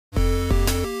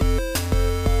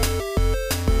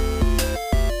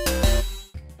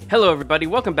Hello everybody,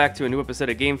 welcome back to a new episode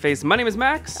of Game Face. My name is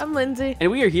Max. I'm Lindsay.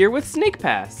 And we are here with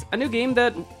SnakePass, a new game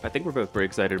that I think we're both pretty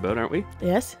excited about, aren't we?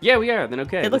 Yes. Yeah, we are. Then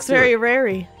okay. It looks very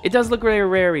rarey. It does look very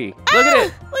rarey. Look at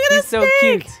it. Look at He's so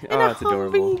cute. And Oh, it's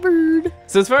adorable. Hummingbird.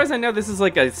 So as far as I know, this is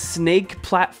like a snake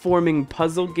platforming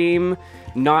puzzle game,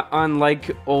 not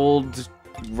unlike old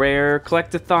rare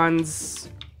collectathons.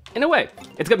 In a way.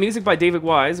 It's got music by David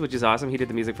Wise, which is awesome. He did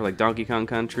the music for like Donkey Kong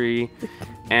Country.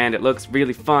 And it looks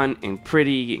really fun and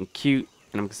pretty and cute.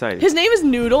 And I'm excited. His name is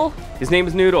Noodle. His name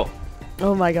is Noodle.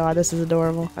 Oh my god, this is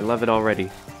adorable. I love it already.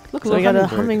 Look, So we got a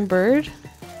hummingbird.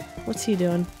 What's he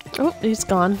doing? Oh, he's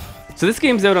gone. So this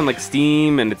game's out on like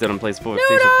Steam and it's out on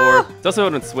PlayStation 4. It's also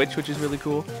out on Switch, which is really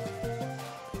cool.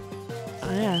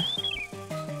 Oh yeah.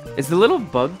 Is the little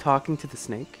bug talking to the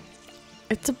snake?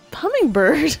 It's a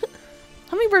hummingbird.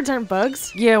 Hummingbirds aren't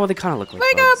bugs. Yeah, well they kind of look like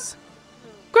Wake bugs.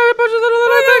 Grab a bunch of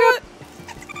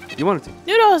little You wanted to.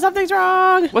 Noodle, something's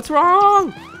wrong. What's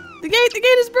wrong? The gate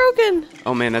is broken.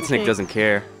 Oh man, that snake doesn't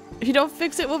care. If you don't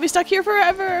fix it, we'll be stuck here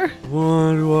forever.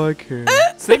 Why do I care?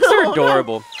 Snakes are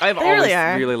adorable. I've They always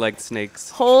really really are. liked snakes.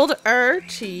 Hold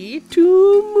R2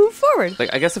 to move forward.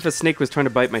 Like, I guess if a snake was trying to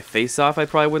bite my face off, I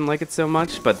probably wouldn't like it so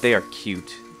much, but they are cute.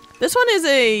 This one is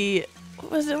a...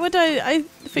 What did I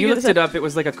figured You this looked out. it up, it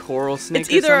was like a coral snake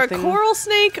It's either or a something. coral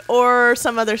snake or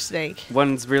some other snake.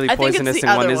 One's really I think it's poisonous the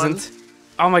and one other one. isn't.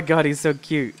 Oh my god, he's so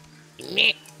cute.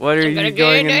 What are you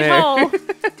going in there? hole.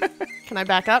 Can I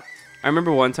back up? I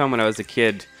remember one time when I was a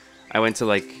kid, I went to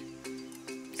like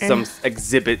some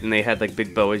exhibit and they had like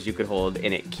big boas you could hold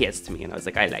and it kissed me and I was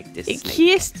like, I like this It snake.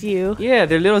 kissed you. Yeah,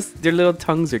 their little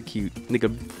tongues are cute. They go,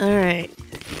 All right.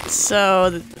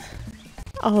 So,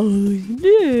 oh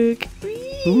look.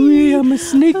 "Wee, I'm a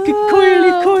snake,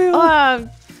 coil.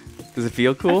 Does it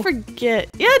feel cool? I forget.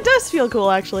 Yeah, it does feel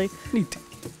cool actually. Neat.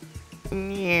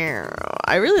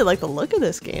 I really like the look of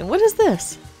this game. What is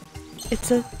this?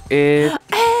 It's a. It,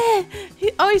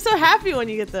 He's so happy when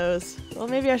you get those. Well,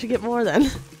 maybe I should get more then.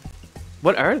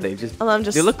 what are they?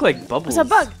 They look like bubbles. It's a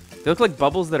bug. They look like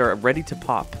bubbles that are ready to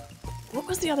pop. What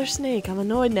was the other snake? I'm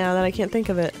annoyed now that I can't think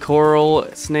of it. Coral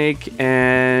snake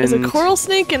and... There's a coral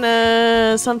snake and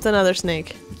a something other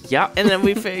snake. Yeah. And then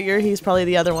we figure he's probably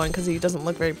the other one because he doesn't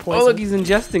look very poisonous. Oh, look, he's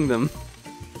ingesting them.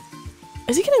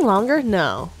 Is he getting longer?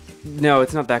 No. No,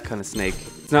 it's not that kind of snake.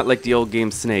 It's not like the old game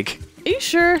Snake. Are you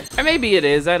sure? Or maybe it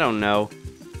is, I don't know.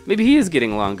 Maybe he is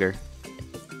getting longer.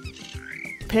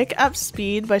 Pick up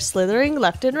speed by slithering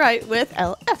left and right with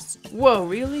LS. Whoa,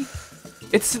 really?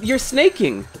 You're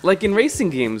snaking, like in racing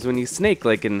games when you snake,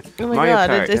 like in Oh my Mario god,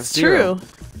 Kart. it's F-Zero. true.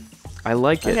 I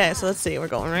like it. Okay, so let's see. We're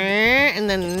going and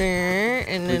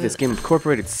then Like this game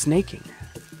incorporated snaking.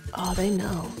 Oh, they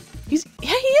know. He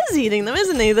is eating them,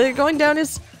 isn't he? They're going down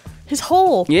his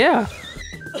hole. Yeah.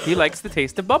 He likes the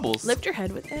taste of bubbles. Lift your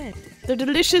head with it. They're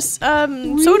delicious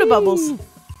soda bubbles.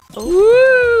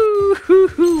 Woo!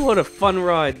 What a fun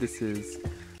ride this is.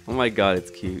 Oh my god, it's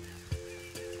cute.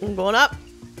 I'm going up.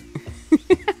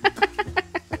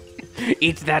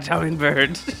 Eat that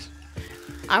hummingbird.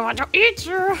 I want to eat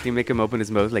you. You make him open his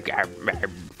mouth like I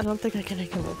don't think I can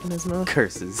make him open his mouth.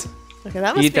 curses. Okay, that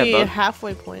You must eat that be bug? a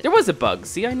halfway point. There was a bug.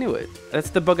 See, I knew it. That's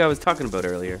the bug I was talking about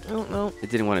earlier. I don't know. It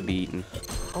didn't want to be eaten.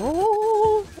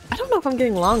 Oh, I don't know if I'm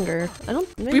getting longer. I don't.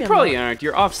 Maybe We I'm probably not. aren't.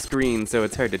 You're off screen, so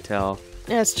it's hard to tell.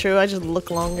 Yeah, it's true. I just look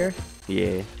longer.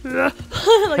 Yeah.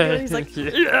 Like he's like,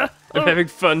 I'm having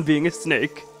fun being a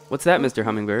snake. What's that, Mr.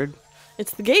 Hummingbird?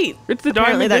 it's the gate. It's the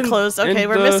Apparently diamond. that closed. Okay,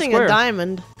 we're missing a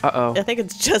diamond. Uh-oh. I think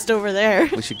it's just over there.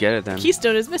 We should get it then.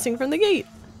 Keystone is missing from the gate.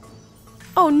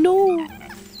 Oh no.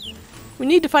 We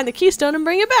need to find the keystone and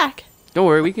bring it back. Don't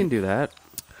worry, we can do that.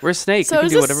 We're a snake. So we can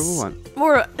is do this whatever we want.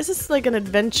 More, is this like an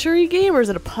adventure-y game or is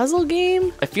it a puzzle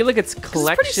game? I feel like it's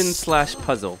collection s- slash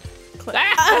puzzle.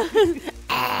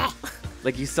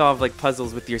 Like you solve like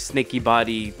puzzles with your snaky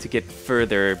body to get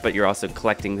further, but you're also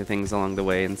collecting the things along the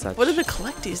way and such. What do the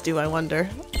collecties do, I wonder?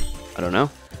 I don't know.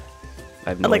 I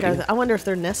have no Like, idea. I wonder if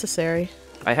they're necessary.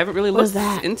 I haven't really What is looked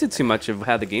that? into too much of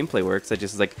how the gameplay works. I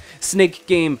just like snake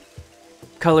game,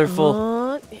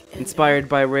 colorful, inspired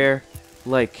by Rare.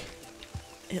 Like,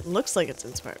 It looks like it's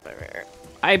inspired by Rare.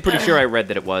 I'm pretty sure I read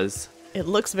that it was. It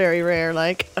looks very rare,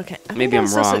 like, okay. I Maybe think I'm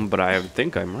supposed wrong, but I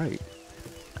think I'm right.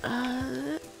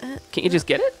 Can't you just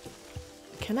get it?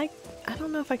 Can I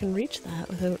don't know if I can reach that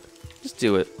without... Just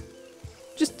do it.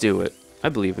 Just do it. I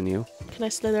believe in you. Can I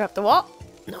slither up the wall?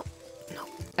 No.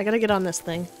 I gotta get on this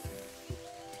thing.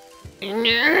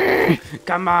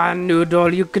 Come on,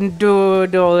 Noodle, you can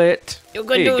doodle it. You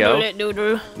There you go. it,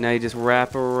 Doodle. Now you just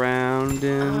wrap around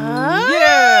and... Oh,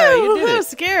 yeah, you did that it. was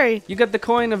scary. You got the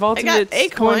coin of ultimate a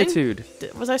coin.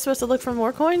 coinitude. Was I supposed to look for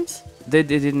more coins? They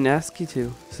didn't ask you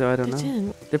to, so I don't know.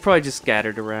 Didn't. They're probably just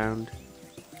scattered around.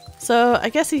 So I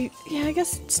guess I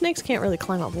guess snakes can't really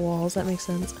climb up walls. That makes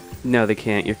sense. No, they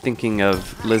can't. You're thinking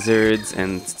of lizards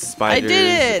and spiders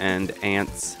and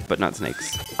ants, but not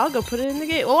snakes. I'll go put it in the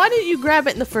gate. Well, why didn't you grab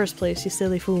it in the first place, you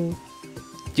silly fool?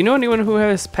 Do you know anyone who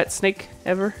has pet snake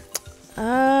ever?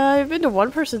 I've been to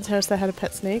one person's house that had a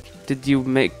pet snake. Did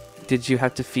you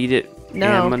have to feed it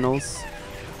No. aminals?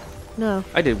 No.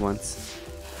 I did once.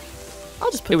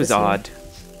 I'll just put It was this in. odd.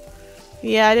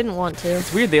 Yeah, I didn't want to.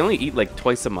 It's weird. They only eat like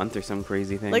twice a month or some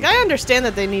crazy thing. Like, I understand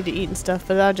that they need to eat and stuff,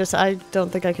 but I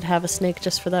don't think I could have a snake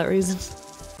just for that reason.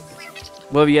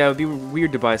 Well, yeah, it would be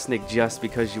weird to buy a snake just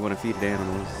because you want to feed it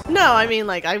animals. No, I mean,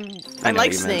 like, I know like what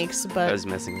you snakes, meant. but... I was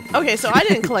messing with you. Okay, so I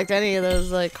didn't collect any of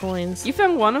those, like, coins. You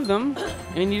found one of them,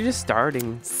 and you're just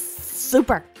starting.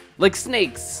 Super. Like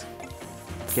snakes.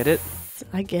 Get it?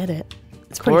 I get it.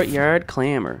 It's pretty Courtyard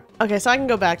clamor. Okay, so I can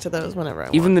go back to those whenever I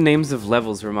want. Even the names of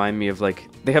levels remind me of, like,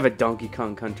 they have a Donkey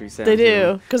Kong Country sound. They to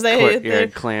them. do, because they're...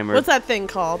 Courtyard clamor. What's that thing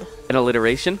called? An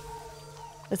alliteration?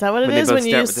 Is that what it when is they both when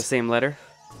you start use... with the same letter?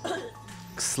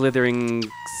 Slithering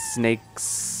snakes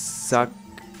suck.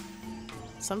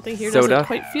 Something here Soda. doesn't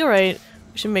quite feel right.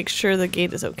 We should make sure the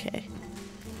gate is okay.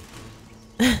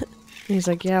 He's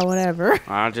like, yeah, whatever.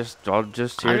 I'll just I'm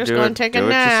just gonna take a do what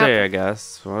nap. you say, I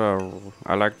guess. Whatever.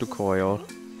 I like to coil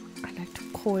I like to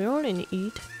coil and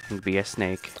eat. and be a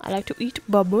snake. I like to eat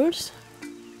bubbles.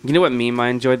 You know what meme I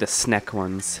enjoy? The snack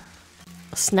ones.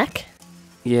 A snack?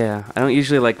 Yeah, I don't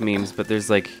usually like memes, but there's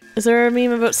like, Is there a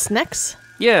meme about snacks?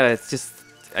 yeah, it's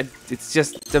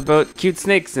just about cute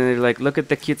snakes, and they're like, look at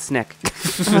the cute snack.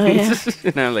 Oh, yeah.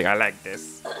 And I'm like, I like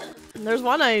this. There's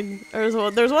one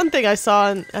thing I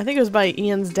saw, and I think it was by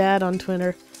Ian's dad on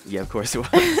Twitter. Yeah, of course it was.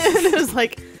 And it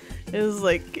was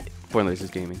like, Born Losers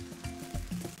Gaming.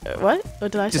 what?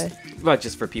 What did I say?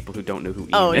 Just for people who don't know who Ian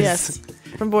Oh, is. yes.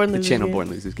 From Born The Losers channel Gaming. Born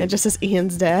Losers It Gaming. just says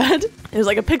Ian's dad. It was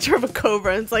like a picture of a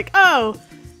cobra, and it's like, oh,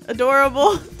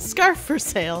 adorable scarf for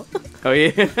sale. Oh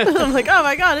yeah. I'm like, oh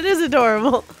my god, it is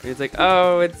adorable. It's like,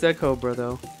 oh, it's a cobra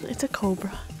though. It's a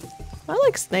cobra. I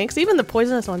like snakes. Even the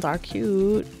poisonous ones are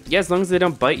cute. Yeah, as long as they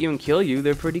don't bite you and kill you,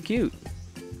 they're pretty cute.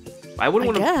 I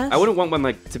wouldn't want one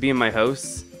like to be in my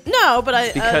house. No, but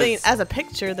I Because- mean, as a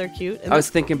picture, they're cute. And I was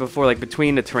thinking before, like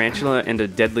between a tarantula and a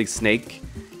deadly snake,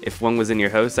 if one was in your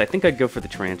house, I think I'd go for the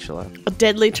tarantula. a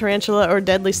deadly tarantula or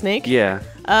deadly snake. Yeah.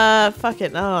 Fuck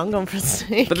it. No, I'm going for the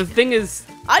snake. But the thing is,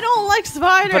 I don't like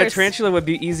spiders. but a tarantula would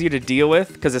be easier to deal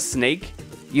with, because a snake,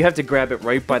 you have to grab it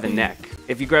right by the neck.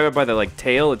 If you grab it by the like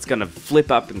tail, it's gonna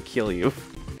flip up and kill you.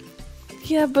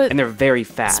 Yeah, but And they're very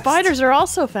fast. spiders are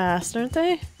also fast, aren't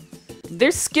they? They're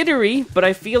skittery, but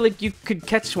I feel like you could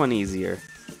catch one easier.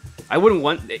 I wouldn't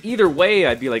want... Either way,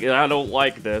 I'd be like, I don't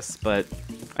like this, but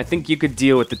I think you could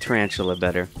deal with the tarantula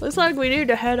better. Looks like we need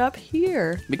to head up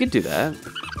here. We could do that.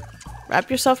 Wrap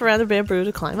yourself around the bamboo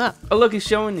to climb up. Oh, look, he's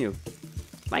showing you.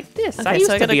 Like this. Okay, I used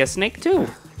so I to gotta- be a snake, too.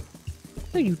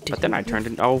 No, you didn't. But then I turned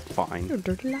into... Oh, fine. You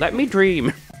dirty Let me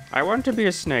dream. I want to be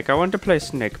a snake. I want to play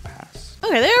SnakePass.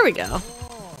 Okay, there we go.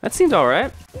 That seems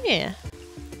alright. Yeah.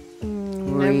 I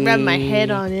rub my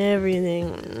head on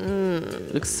everything.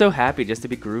 Looks so happy just to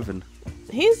be grooving.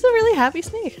 He's a really happy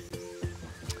snake.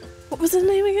 What was his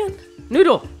name again?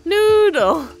 Noodle.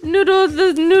 Noodle. Noodle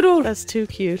the noodle. That's too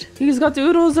cute. He's got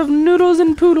oodles of noodles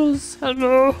and poodles.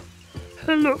 Hello.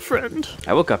 Hello, friend.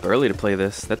 I woke up early to play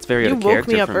this. That's very You out of woke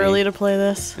character me up for early to play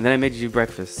this. And then I made you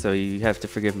breakfast, so you have to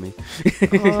forgive me.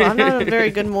 Well, I'm not a very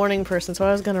good morning person, so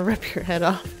I was gonna rip your head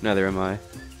off. Neither am I.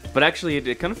 But actually,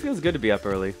 it kind of feels good to be up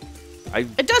early.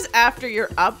 It does after you're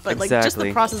up, but like just Exactly.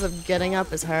 the process of getting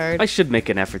up is hard. I should make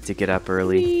an effort to get up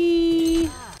early. Whee!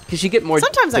 Because you get more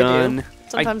Sometimes done. I do.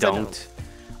 Sometimes I don't.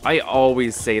 I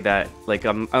always say that. Like,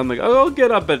 I'm like, oh, I'll get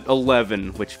up at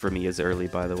 11, which for me is early,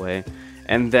 by the way.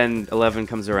 And then 11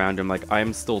 comes around, I'm like,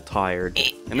 I'm still tired.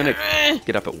 And then I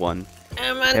get up at 1.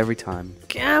 Come on. Every time.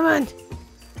 Come on.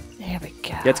 There we go.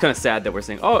 Yeah, it's kind of sad that we're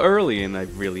saying, oh, early, and I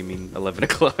really mean 11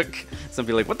 o'clock. Some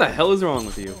people are like, what the hell is wrong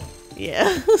with you?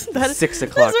 Yeah. 6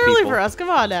 o'clock, That's early people. for us. Come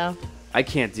on now. I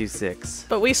can't do 6.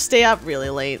 But we stay up really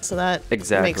late, so that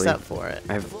Exactly. makes up for it.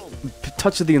 I have a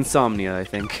touch of the insomnia, I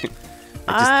think.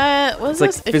 What's It's like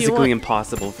this? If you physically want-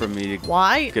 impossible for me to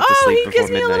Why? get to sleep he before gives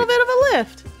me a midnight. little bit of a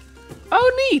lift.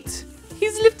 Oh, neat!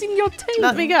 He's lifting your tail.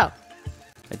 Let me go.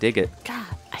 I dig it. God,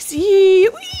 I see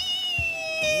you.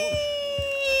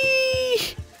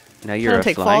 Whee! Now you're Gonna a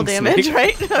take fall flying damage, snake.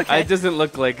 right? Okay. It doesn't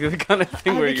look like the kind of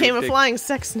thing I where became you a flying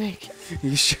sex snake.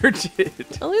 You sure did.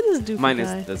 Oh, look at this doofy Minus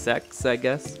guy. the sex, I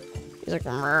guess. He's like,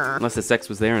 "Mrr." Unless the sex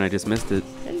was there and I just missed it.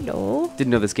 Hello. Didn't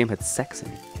know this game had sex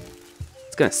in it.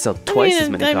 It's gonna sell twice as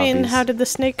many copies. I mean, how did the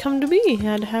snake come to be? He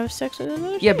had to have sex with another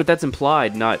snake? Yeah, but that's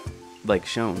implied, not like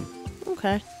shown.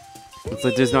 Okay. It's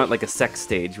like there's not like a sex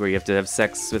stage where you have to have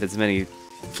sex with as many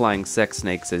flying sex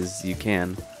snakes as you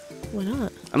can. Why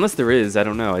not? Unless there is, I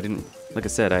don't know. I didn't, like I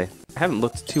said, I haven't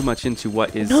looked too much into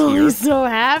what is Oh, here. he's so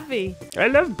happy. I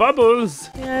love bubbles.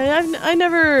 Yeah, I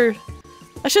never.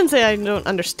 I shouldn't say I don't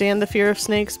understand the fear of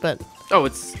snakes, but Oh,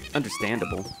 it's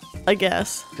understandable I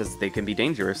guess. because they can be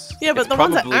dangerous. Yeah, but it's the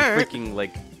ones that probably aren't. freaking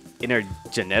like in our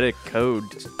genetic code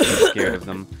to be scared of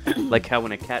them. Like how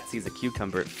when a cat sees a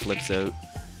cucumber, it flips out.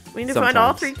 We need to find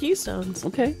all Sometimes. 3 keystones.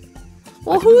 Okay.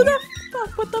 Well, who the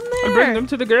fuck put them there? Bring them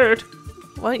to the gate.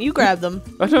 Why don't you grab them?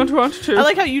 I don't want to. I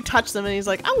like how you touch them and he's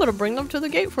like, I'm gonna bring them to the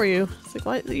gate for you. It's like,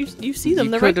 why? You see them,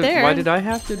 You they're right could've- there. Why did I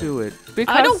have to do it?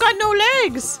 Because I don't got no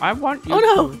legs! I want you. Oh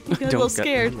no! to. You got a Don't little get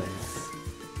scared. my legs.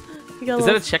 You got Is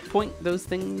that a checkpoint, those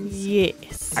things?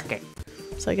 Yes. Okay.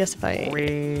 So I guess if I...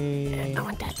 I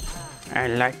want that. I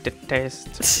like the taste.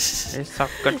 It's so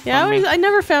good for Yeah, me. I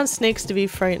never found snakes to be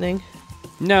frightening.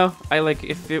 No, I like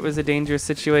if it was a dangerous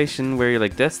situation where you're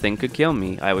like, this thing could kill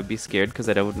me, I would be scared because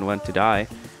I wouldn't want to die.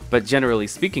 But generally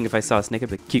speaking, if I saw a snake, I'd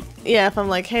be like, cute. Yeah, if I'm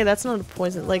like, hey, that's not a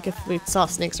poison. Like if we saw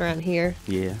snakes around here.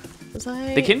 Yeah. Was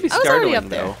I... They can be I was already startling up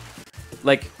there. though.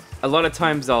 Like a lot of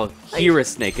times I'll hear a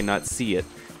snake and not see it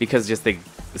because just they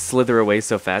slither away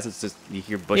so fast. It's just you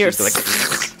hear bushes You're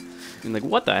like, and like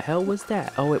what the hell was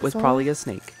that? Oh, it was So- probably a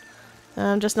snake.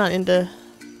 I'm just not into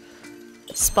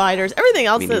spiders. Everything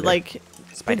else Me that neither. like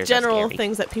Spiders the are general scary.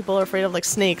 things that people are afraid of, like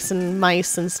snakes and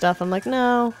mice and stuff. I'm like,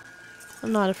 no,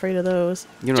 I'm not afraid of those.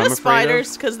 You know what I'm Just afraid of?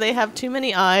 spiders because they have too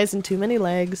many eyes and too many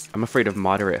legs. I'm afraid of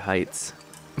moderate heights.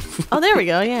 Oh, there we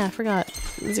go. Yeah, I forgot.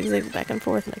 Zigzag back and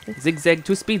forth. And I can... Zigzag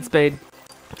to speed spade.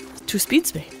 2 speed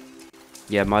speed.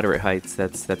 Yeah, moderate heights.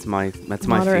 That's my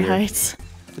Moderate fear. heights.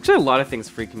 Actually, a lot of things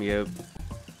freak me out.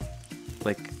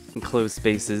 Like enclosed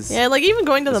spaces. Yeah, like even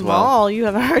going to the As well. mall, you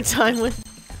have a hard time with.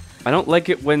 I don't like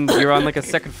it when you're on like a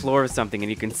second floor or something and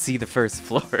you can see the first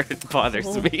floor. It bothers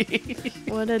Oh. me.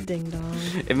 What a ding dong.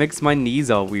 It makes my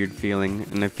knees all weird feeling,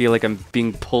 and I feel like I'm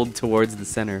being pulled towards the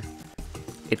center.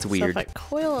 It's weird. So if I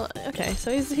coil, okay,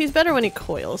 so he's better when he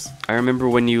coils. I remember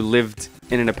when you lived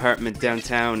in an apartment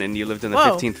downtown and you lived on the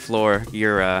Whoa. 15th floor.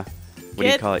 Your what do you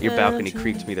Get call it? Your balcony to-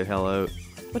 creeped me the hell out.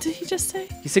 What did he just say?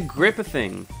 He said grip a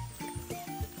thing.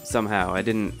 Somehow I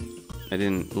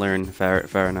didn't learn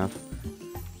far enough.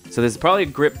 So there's probably a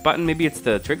grip button. Maybe it's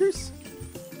the triggers.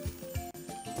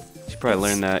 Should probably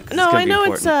learn that. 'cause No, it's gonna I be know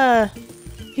important.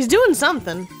 he's doing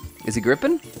something. Is he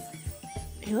gripping?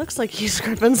 He looks like he's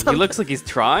gripping something. He looks like he's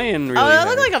trying really Oh, I hard.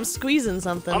 look like I'm squeezing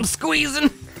something. I'm squeezing.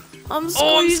 I'm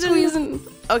Oh, I'm squeezing. squeezing.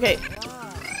 Okay.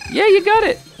 Yeah, you got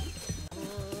it.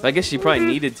 I guess you probably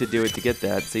needed to do it to get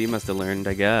that, so you must have learned,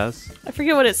 I guess. I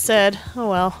forget what it said. Oh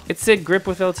well. It said grip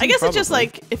with LT. I guess it's just probably.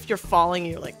 like if you're falling,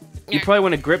 you're like. You probably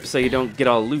want to grip so you don't get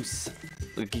all loose.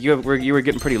 Like you were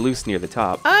getting pretty loose near the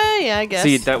top. Yeah, I guess.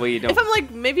 So that way you don't. If I'm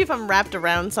like, maybe if I'm wrapped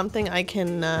around something, I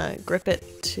can grip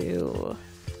it to.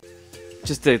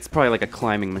 It's probably like a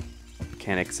climbing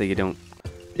mechanic, so you don't.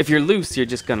 If you're loose, you're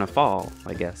just gonna fall,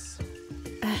 I guess.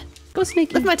 Go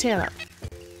sneaky. Lift my tail up.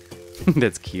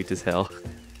 That's cute as hell.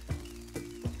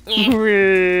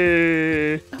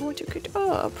 I want to get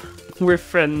up. We're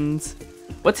friends.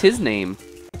 What's his name?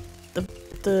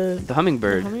 The The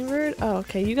hummingbird. hummingbird? Oh,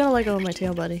 okay. You gotta let go of my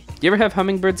tail, buddy. You ever have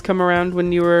hummingbirds come around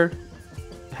when you were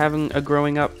having a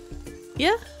growing up?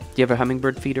 Yeah. Do you have a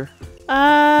hummingbird feeder?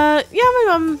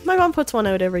 Yeah, my mom puts one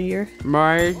out every year.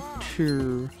 My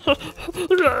too.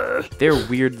 They're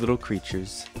weird little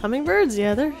creatures. Hummingbirds,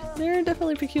 yeah, they're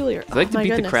definitely peculiar. They like to my beat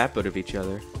the goodness. crap out of each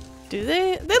other. Do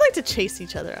they? They like to chase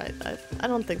each other. I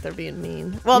don't think they're being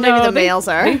mean. Well, maybe the males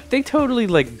are. They totally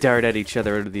like dart at each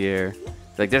other out of the air.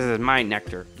 Like, this is my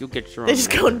nectar. You get your own They just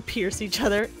nectar. go and pierce each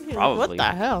other. What Probably. the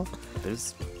hell?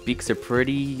 Those beaks are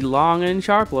pretty long and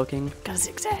sharp looking. Gotta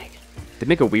zigzag. They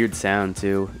make a weird sound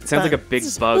too. It sounds like a big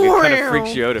Just- bug. It kind of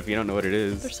freaks you out if you don't know what it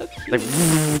They're is. so cute. Like,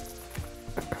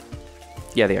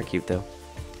 yeah, they are cute though.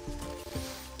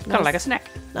 Kind of like a snack.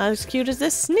 Not as cute as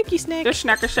this sneaky snake. This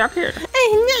snack is so cute.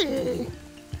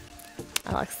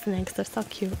 I like snakes. They're so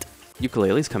cute.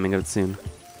 Ukulele's coming out soon.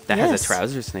 That has Yes. a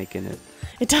trouser snake in it.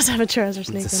 It does have a trouser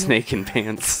snake It's a in snake in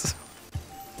pants. it.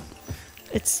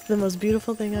 It's the most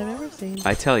beautiful thing I've ever seen.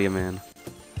 I tell you, man.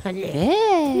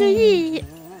 Yeah.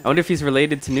 I wonder if he's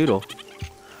related to Noodle.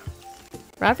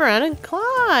 Wrap around and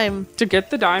climb. To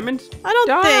get the diamond. I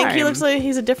don't think he Dime. looks like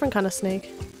he's a different kind of snake.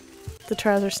 The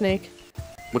trouser snake.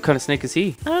 What kind of snake is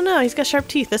he? I don't know. He's got sharp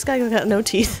teeth. This guy's got no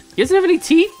teeth. He doesn't have any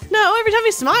teeth? No, every time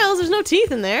he smiles, there's no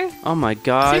teeth in there. Oh my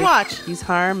god. See, watch. He's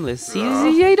harmless. He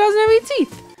doesn't have any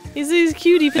teeth. He's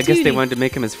cutie patootie. I guess they wanted to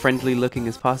make him as friendly looking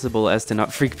as possible as to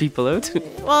not freak people out.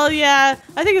 Well, yeah.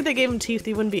 I think if they gave him teeth,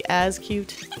 he wouldn't be as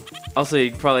cute. Also,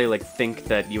 you'd probably like think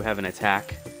that you have an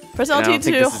attack. Press LT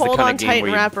to hold on tight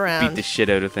and wrap around. Beat the shit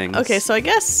out of things. Okay, so I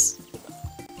guess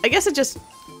it just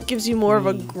gives you more of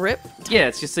a grip. Yeah,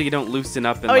 it's just so you don't loosen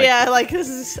up. And, oh yeah, like this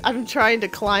is. I'm trying to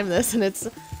climb this, and it's.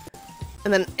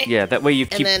 And then yeah, that way you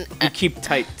keep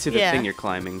tight to the thing you're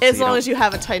climbing. As long as you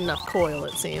have a tight enough coil,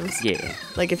 it seems. Yeah.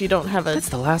 Like if you don't have a. That's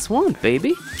the last one,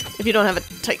 baby. If you don't have a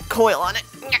tight coil on it.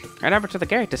 Right over to the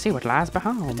gate to see what lies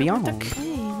behind.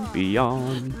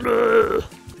 Beyond.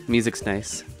 Music's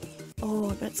nice.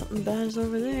 Oh, I bet something bad is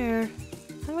over there.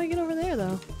 How do I get over there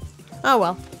though? Oh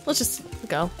well, let's just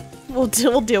go. We'll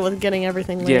deal with getting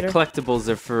everything later. Yeah, collectibles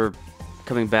are for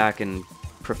coming back and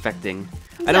perfecting.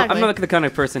 Exactly. I'm not the kind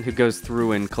of person who goes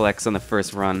through and collects on the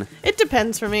first run. It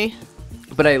depends for me.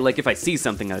 But if I see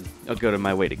something, I'll go to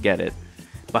my way to get it.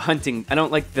 But hunting, I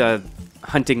don't like the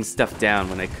hunting stuff down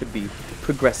when I could be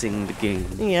progressing the game.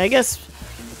 Yeah, I guess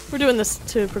we're doing this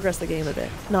to progress the game a bit,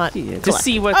 not to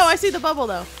see what. Oh, I see the bubble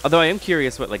though. Although I am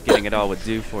curious what getting it all would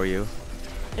do for you.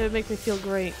 It would make me feel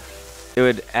great. It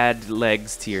would add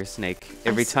legs to your snake.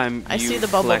 Every time you see the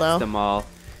bubble, collect though. them all,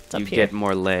 you get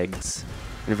more legs.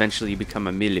 And eventually you become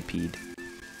a millipede.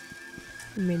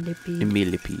 Millipede. A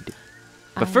millipede.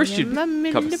 But first you become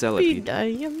a centipede. I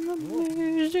am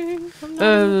amazing.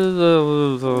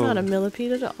 I'm not a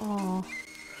millipede at all.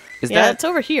 It's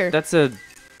over here. That's a...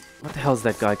 What the hell's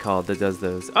that guy called that does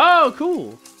those? Oh,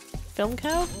 cool! Film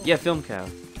cow? Yeah, Film Cow.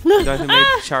 The guy who made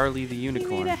Charlie the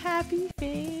Unicorn. He made a happy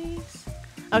face.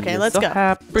 Okay, let's so go.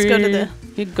 Happy. Let's go to the...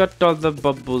 He got all the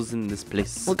bubbles in this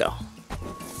place. We'll go.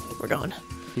 We're going.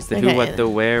 He's the who, what, the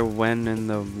where, when, and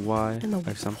the why,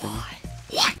 or something.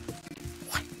 Why?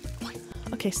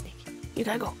 Okay, Snake. You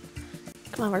gotta go.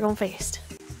 Come on, we're going fast.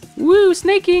 Woo,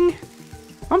 snaking!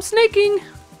 I'm snaking!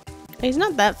 He's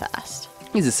not that fast.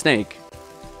 He's a snake.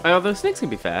 Although snakes can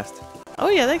be fast. Oh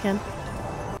yeah, they can.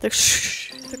 They're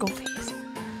going fast.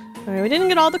 Alright, we didn't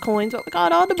get all the coins, but we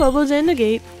got all the bubbles in the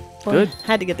gate. Well, good.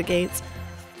 Had to get the gates.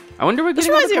 I wonder what this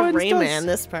reminds me of Rayman,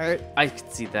 this part. I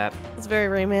could see that. It's very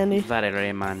Rayman-y. Very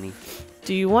Rayman-y.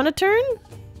 Do you want to turn?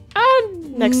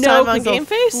 Next time on Game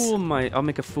Face? I'll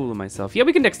make a fool of myself. Yeah,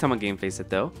 we can next time on Game Face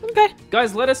it, though. Okay.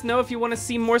 Guys, let us know if you want to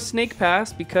see more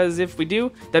SnakePass, because if we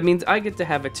do, that means I get to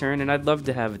have a turn, and I'd love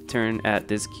to have a turn at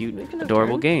this cute,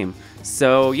 adorable game.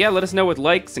 So, yeah, let us know with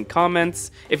likes and comments.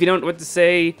 If you don't know what to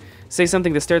say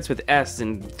something that starts with S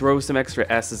and throw some extra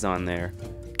S's on there.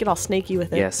 Get all snaky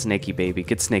with it. Yeah, snaky baby.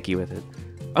 Get snaky with it.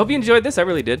 I hope you enjoyed this. I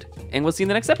really did. And we'll see you in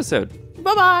the next episode.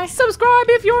 Bye-bye. Subscribe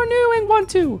if you're new and want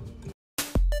to.